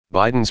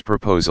Biden's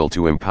proposal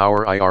to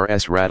empower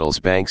I.R.S. rattles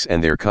banks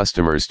and their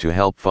customers to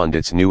help fund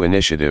its new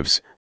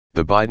initiatives.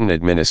 The Biden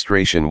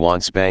administration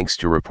wants banks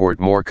to report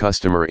more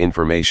customer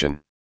information.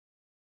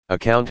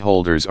 Account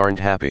holders aren't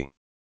happy.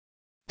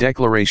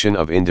 Declaration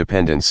of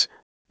Independence.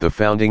 The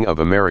founding of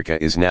America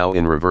is now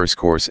in reverse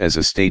course as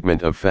a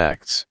statement of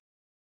facts.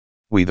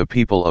 We the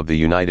people of the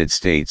United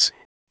States,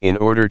 in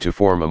order to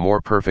form a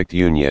more perfect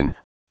union,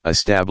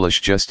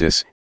 establish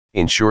justice,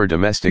 ensure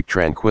domestic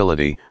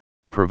tranquility,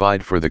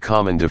 provide for the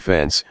common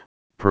defense,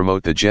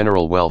 promote the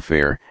general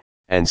welfare,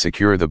 and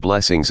secure the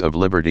blessings of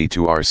liberty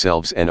to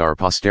ourselves and our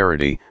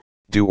posterity,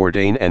 do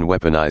ordain and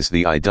weaponize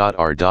the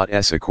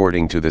I.R.S.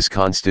 according to this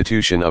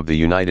Constitution of the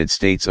United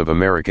States of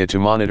America to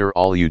monitor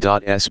all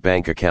U.S.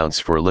 bank accounts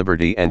for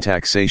liberty and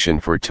taxation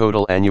for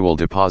total annual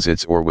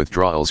deposits or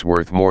withdrawals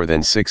worth more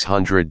than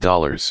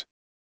 $600.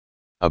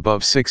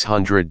 Above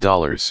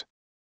 $600.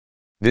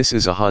 This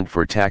is a hunt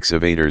for tax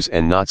evaders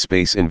and not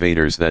space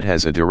invaders that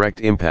has a direct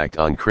impact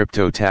on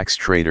crypto tax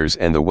traders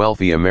and the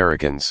wealthy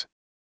Americans.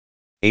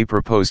 A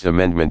proposed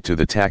amendment to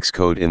the tax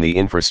code in the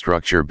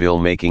infrastructure bill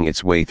making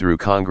its way through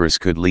Congress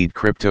could lead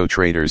crypto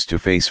traders to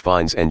face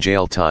fines and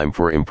jail time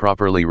for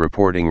improperly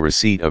reporting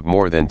receipt of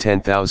more than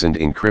 $10,000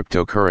 in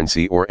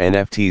cryptocurrency or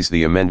NFTs.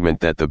 The amendment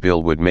that the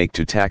bill would make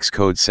to tax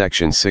code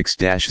section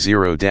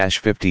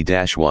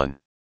 6-0-50-1.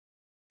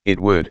 It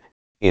would,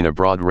 in a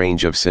broad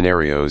range of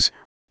scenarios,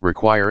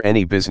 require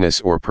any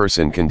business or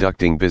person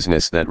conducting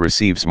business that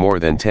receives more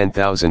than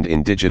 $10,000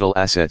 in digital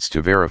assets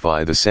to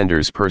verify the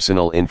sender's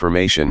personal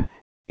information,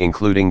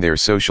 including their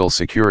social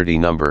security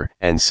number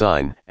and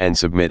sign and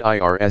submit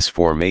I.R.S.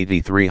 Form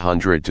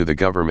 8300 to the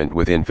government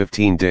within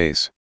 15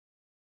 days.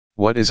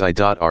 What is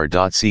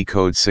I.R.C.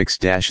 Code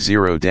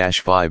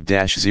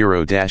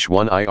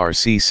 6-0-5-0-1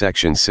 IRC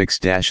Section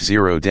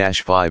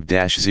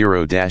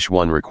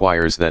 6-0-5-0-1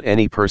 requires that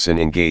any person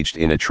engaged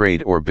in a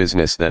trade or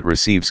business that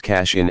receives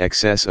cash in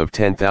excess of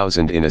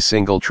 $10,000 in a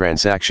single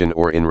transaction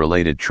or in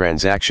related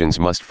transactions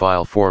must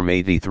file Form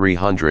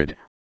 8300,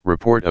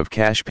 report of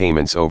cash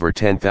payments over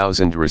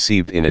 $10,000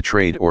 received in a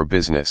trade or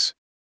business.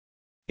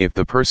 If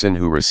the person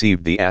who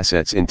received the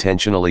assets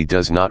intentionally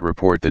does not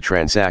report the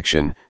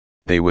transaction,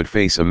 they would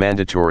face a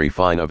mandatory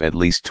fine of at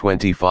least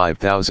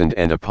 $25,000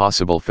 and a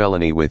possible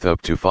felony with up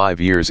to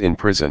 5 years in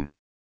prison.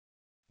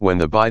 When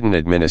the Biden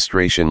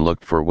administration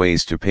looked for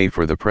ways to pay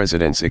for the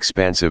president's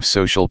expansive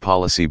social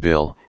policy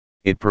bill,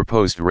 it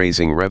proposed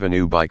raising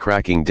revenue by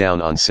cracking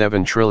down on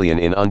 $7 trillion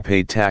in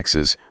unpaid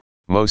taxes,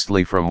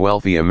 mostly from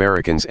wealthy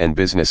Americans and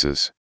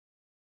businesses.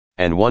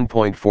 And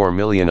 1.4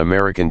 million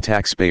American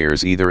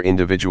taxpayers, either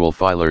individual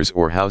filers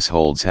or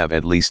households, have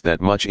at least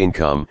that much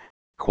income,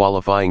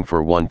 qualifying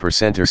for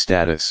 1%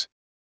 status.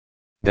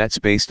 That's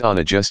based on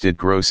adjusted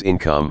gross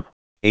income,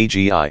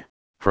 AGI,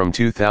 from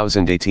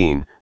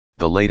 2018,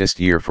 the latest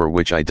year for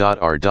which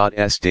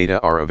I.R.S.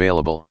 data are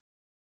available.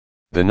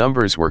 The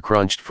numbers were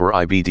crunched for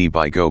IBD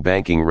by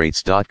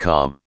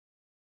GoBankingRates.com.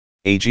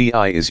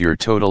 AGI is your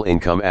total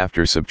income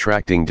after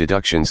subtracting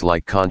deductions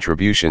like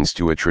contributions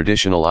to a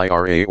traditional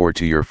IRA or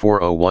to your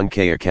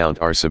 401k account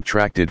are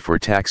subtracted for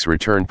tax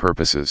return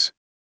purposes.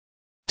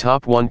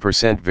 Top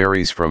 1%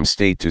 varies from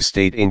state to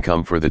state.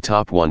 Income for the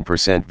top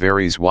 1%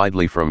 varies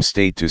widely from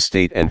state to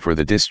state and for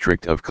the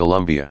District of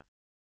Columbia.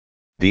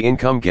 The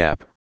income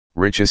gap,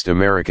 richest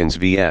Americans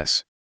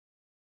vs.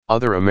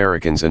 other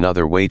Americans.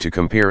 Another way to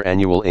compare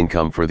annual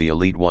income for the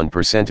elite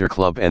 1%er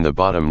club and the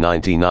bottom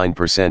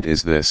 99%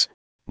 is this: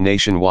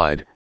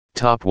 nationwide,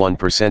 top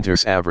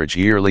 1%ers' average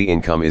yearly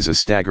income is a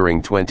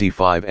staggering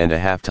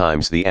 25.5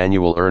 times the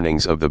annual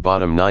earnings of the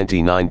bottom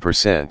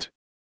 99%.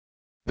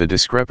 The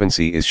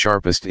discrepancy is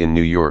sharpest in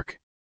New York.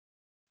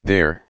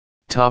 There,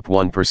 top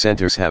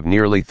 1%ers have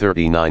nearly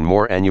 39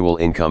 more annual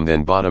income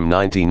than bottom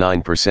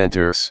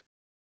 99%ers.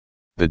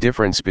 The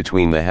difference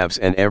between the haves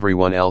and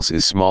everyone else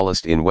is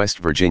smallest in West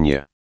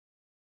Virginia.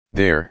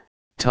 There,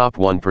 top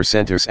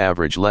 1%ers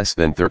average less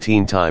than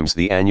 13 times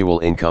the annual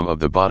income of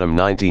the bottom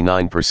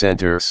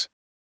 99%ers.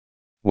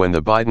 When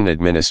the Biden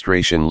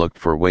administration looked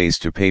for ways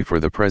to pay for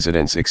the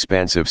president's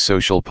expansive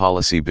social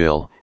policy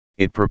bill,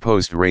 it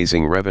proposed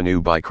raising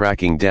revenue by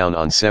cracking down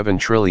on $7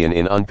 trillion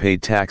in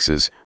unpaid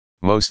taxes,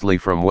 mostly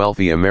from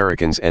wealthy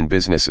Americans and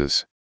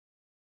businesses.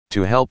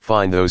 To help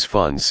find those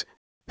funds,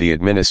 the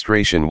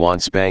administration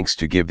wants banks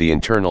to give the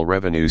Internal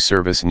Revenue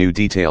Service new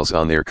details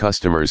on their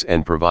customers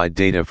and provide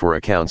data for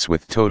accounts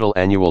with total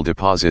annual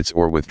deposits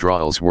or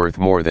withdrawals worth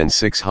more than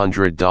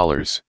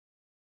 $600.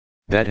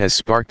 That has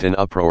sparked an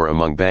uproar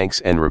among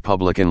banks and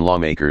Republican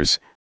lawmakers,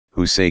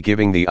 who say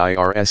giving the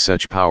I.R.S.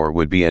 such power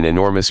would be an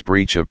enormous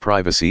breach of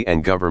privacy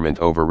and government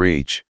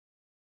overreach.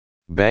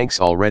 Banks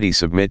already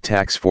submit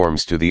tax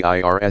forms to the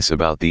I.R.S.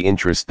 about the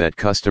interest that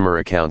customer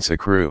accounts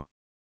accrue.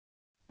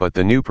 But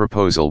the new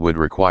proposal would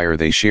require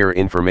they share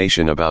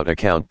information about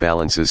account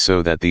balances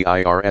so that the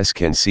I.R.S.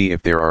 can see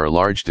if there are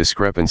large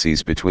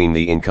discrepancies between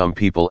the income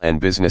people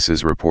and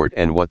businesses report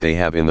and what they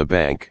have in the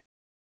bank.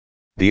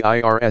 The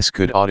I.R.S.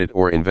 could audit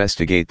or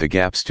investigate the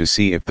gaps to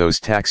see if those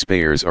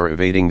taxpayers are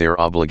evading their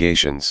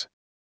obligations.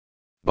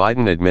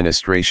 Biden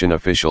administration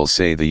officials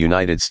say the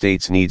United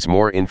States needs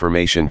more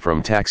information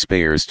from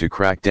taxpayers to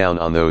crack down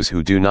on those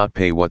who do not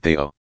pay what they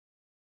owe.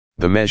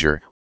 The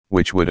measure,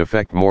 which would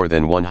affect more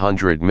than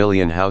 100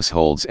 million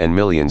households and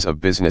millions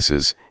of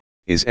businesses,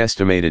 is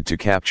estimated to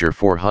capture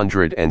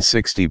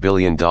 $460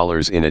 billion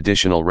in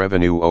additional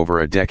revenue over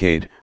a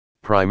decade,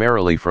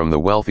 primarily from the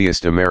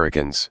wealthiest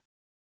Americans.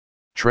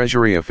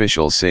 Treasury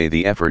officials say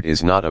the effort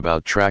is not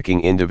about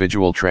tracking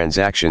individual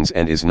transactions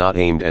and is not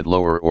aimed at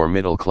lower or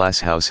middle-class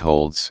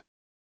households.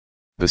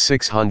 The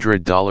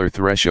 $600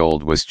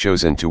 threshold was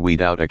chosen to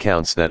weed out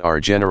accounts that are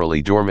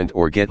generally dormant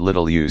or get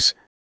little use,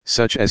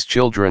 such as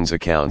children's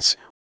accounts,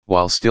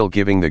 while still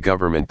giving the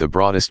government the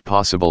broadest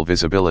possible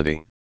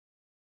visibility.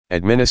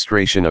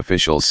 Administration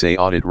officials say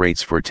audit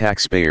rates for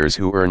taxpayers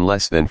who earn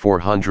less than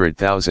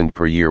 $400,000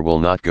 per year will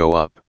not go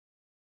up.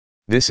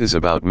 This is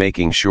about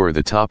making sure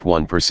the top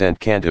 1%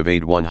 can't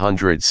evade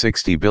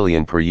 $160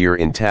 billion per year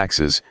in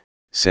taxes,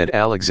 said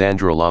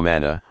Alexandra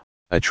Lamanna,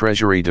 a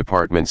Treasury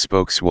Department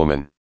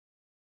spokeswoman.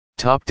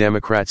 Top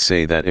Democrats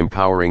say that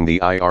empowering the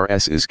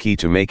IRS is key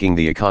to making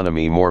the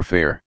economy more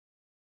fair.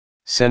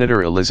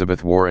 Senator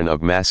Elizabeth Warren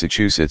of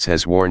Massachusetts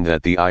has warned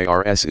that the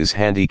IRS is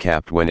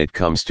handicapped when it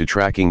comes to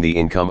tracking the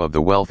income of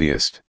the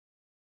wealthiest.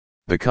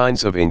 The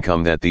kinds of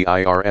income that the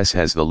IRS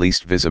has the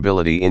least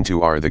visibility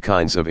into are the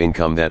kinds of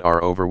income that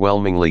are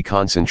overwhelmingly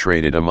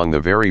concentrated among the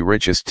very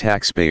richest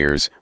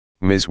taxpayers,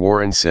 Ms.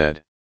 Warren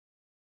said.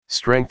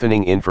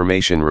 Strengthening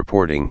information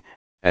reporting,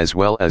 as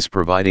well as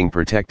providing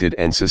protected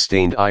and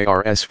sustained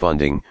IRS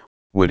funding,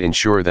 would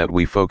ensure that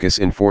we focus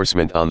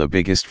enforcement on the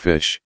biggest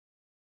fish.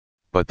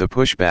 But the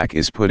pushback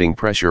is putting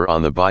pressure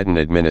on the Biden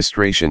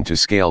administration to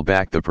scale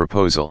back the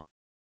proposal.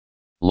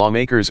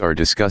 Lawmakers are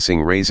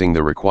discussing raising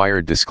the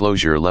required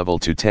disclosure level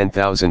to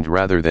 10,000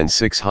 rather than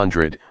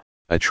 600,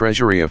 a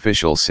Treasury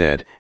official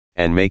said,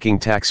 and making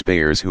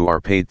taxpayers who are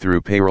paid through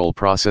payroll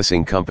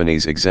processing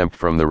companies exempt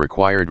from the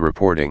required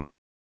reporting.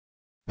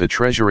 The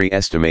Treasury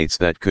estimates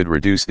that could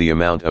reduce the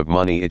amount of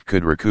money it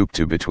could recoup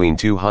to between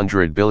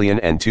 $200 billion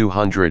and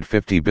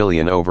 $250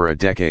 billion over a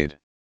decade.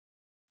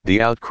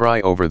 The outcry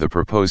over the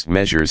proposed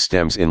measures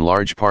stems in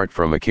large part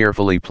from a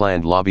carefully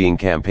planned lobbying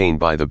campaign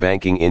by the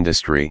banking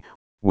industry,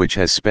 which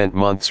has spent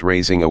months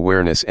raising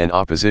awareness and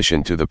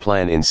opposition to the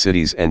plan in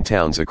cities and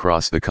towns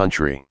across the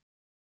country.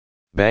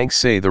 Banks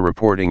say the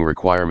reporting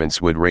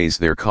requirements would raise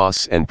their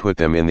costs and put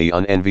them in the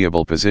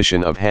unenviable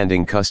position of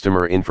handing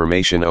customer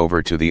information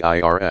over to the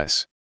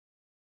IRS.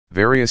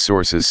 Various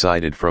sources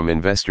cited from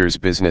Investors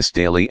Business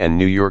Daily and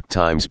New York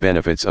Times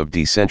benefits of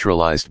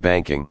decentralized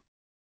banking.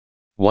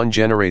 1.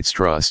 Generates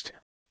trust.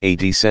 A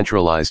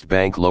decentralized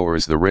bank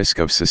lowers the risk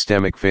of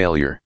systemic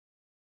failure.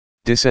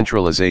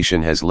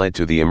 Decentralization has led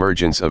to the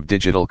emergence of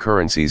digital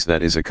currencies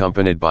that is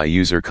accompanied by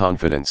user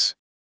confidence.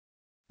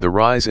 The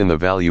rise in the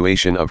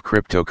valuation of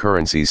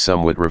cryptocurrencies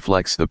somewhat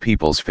reflects the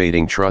people's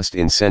fading trust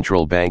in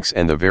central banks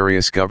and the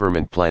various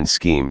government planned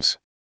schemes.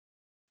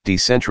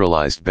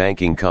 Decentralized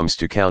banking comes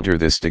to counter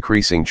this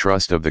decreasing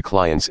trust of the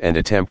clients and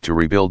attempt to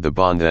rebuild the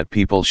bond that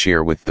people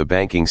share with the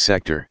banking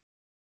sector.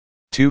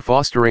 2.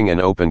 Fostering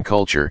an open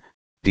culture.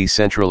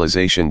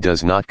 Decentralization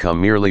does not come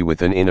merely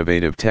with an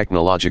innovative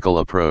technological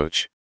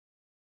approach.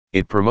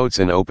 It promotes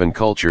an open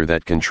culture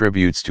that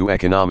contributes to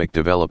economic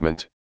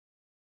development.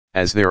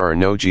 As there are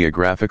no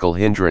geographical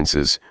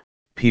hindrances,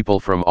 people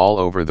from all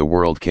over the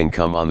world can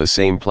come on the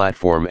same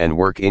platform and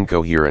work in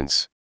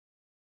coherence.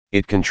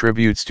 It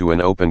contributes to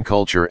an open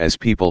culture as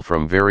people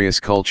from various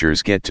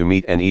cultures get to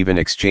meet and even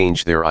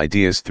exchange their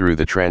ideas through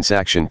the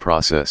transaction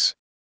process.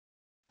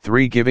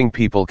 3. Giving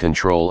people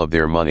control of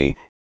their money.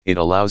 It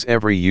allows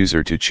every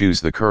user to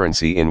choose the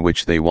currency in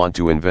which they want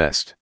to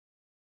invest.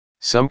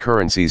 Some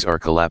currencies are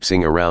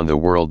collapsing around the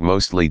world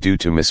mostly due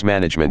to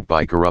mismanagement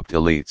by corrupt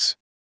elites.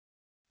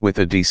 With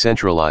a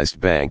decentralized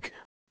bank,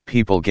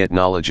 people get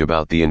knowledge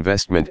about the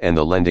investment and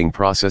the lending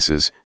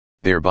processes,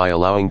 thereby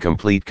allowing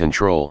complete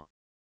control.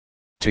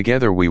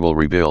 Together we will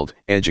rebuild,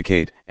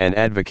 educate, and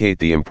advocate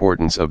the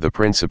importance of the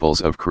principles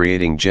of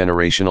creating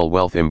generational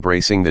wealth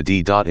embracing the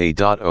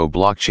D.A.O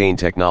blockchain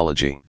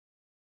technology.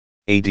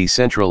 A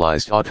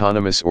decentralized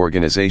autonomous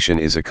organization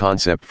is a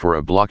concept for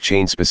a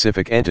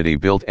blockchain-specific entity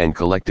built and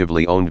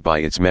collectively owned by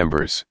its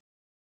members.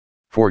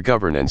 For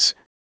governance,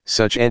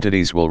 such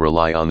entities will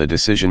rely on the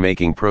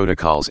decision-making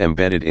protocols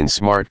embedded in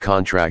smart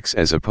contracts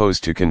as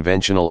opposed to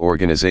conventional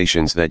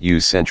organizations that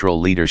use central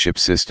leadership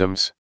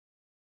systems.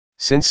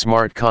 Since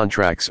smart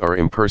contracts are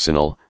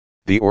impersonal,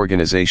 the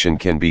organization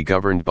can be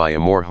governed by a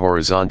more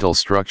horizontal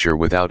structure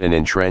without an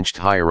entrenched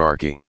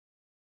hierarchy.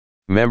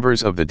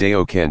 Members of the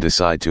DAO can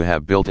decide to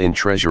have built-in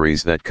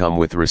treasuries that come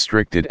with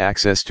restricted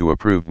access to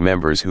approved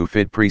members who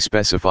fit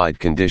pre-specified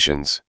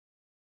conditions.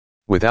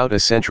 Without a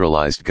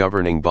centralized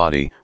governing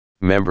body,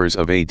 members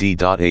of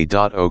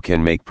A.O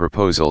can make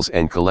proposals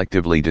and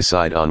collectively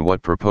decide on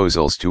what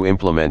proposals to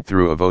implement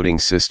through a voting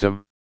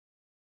system.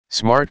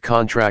 Smart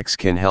contracts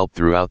can help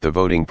throughout the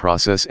voting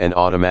process and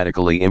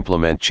automatically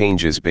implement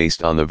changes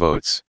based on the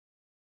votes.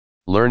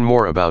 Learn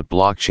more about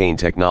blockchain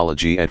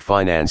technology at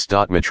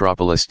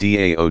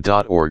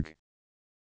finance.metropolisdao.org.